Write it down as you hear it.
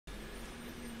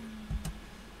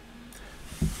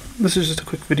This is just a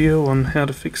quick video on how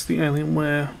to fix the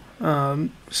Alienware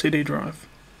CD drive.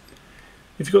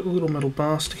 If you've got the little metal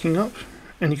bar sticking up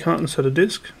and you can't insert a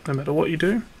disc, no matter what you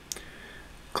do,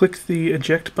 click the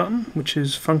eject button, which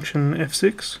is function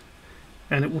F6,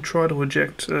 and it will try to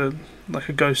eject like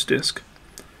a ghost disc.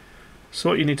 So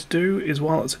what you need to do is,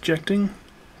 while it's ejecting,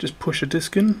 just push a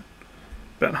disc in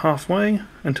about halfway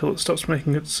until it stops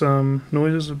making its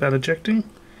noises about ejecting.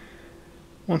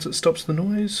 Once it stops the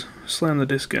noise, slam the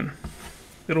disc in.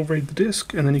 It'll read the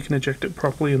disc and then you can eject it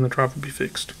properly and the drive will be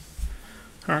fixed.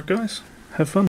 Alright guys, have fun.